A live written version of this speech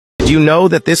you know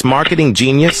that this marketing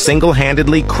genius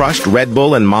single-handedly crushed Red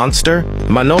Bull and Monster?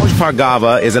 Manoj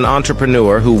Bhargava is an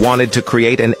entrepreneur who wanted to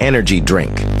create an energy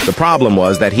drink. The problem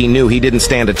was that he knew he didn't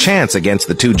stand a chance against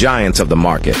the two giants of the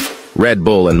market, Red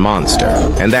Bull and Monster,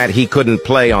 and that he couldn't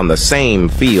play on the same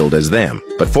field as them.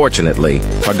 But fortunately,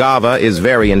 Bhargava is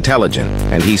very intelligent,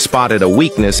 and he spotted a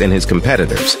weakness in his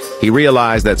competitors. He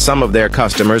realized that some of their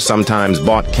customers sometimes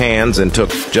bought cans and took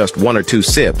just 1 or 2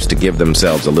 sips to give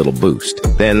themselves a little boost,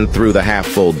 then threw the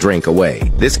half-full drink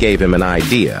away. This gave him an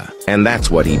idea, and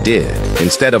that's what he did.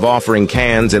 Instead of offering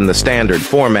cans in the standard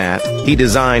format, he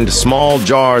designed small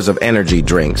jars of energy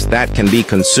drinks that can be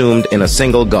consumed in a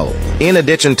single gulp. In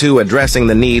addition to addressing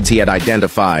the needs he had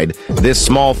identified, this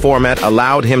small format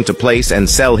allowed him to place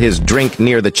and sell his drink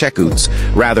near the checkouts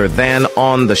rather than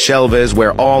on the shelves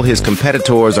where all his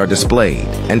competitors are displayed.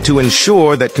 And to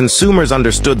ensure that consumers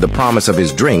understood the promise of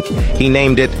his drink, he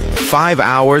named it 5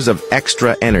 hours of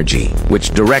extra energy,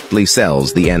 which directly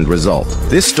sells the end result.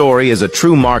 This story is a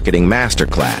true marketing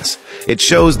masterclass. It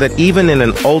shows that even in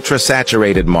an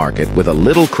ultra-saturated market with a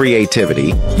little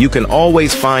creativity, you can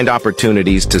always find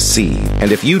opportunities to see.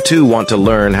 And if you too want to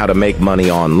learn how to make money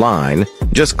online,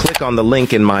 just click on the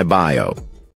link in my bio.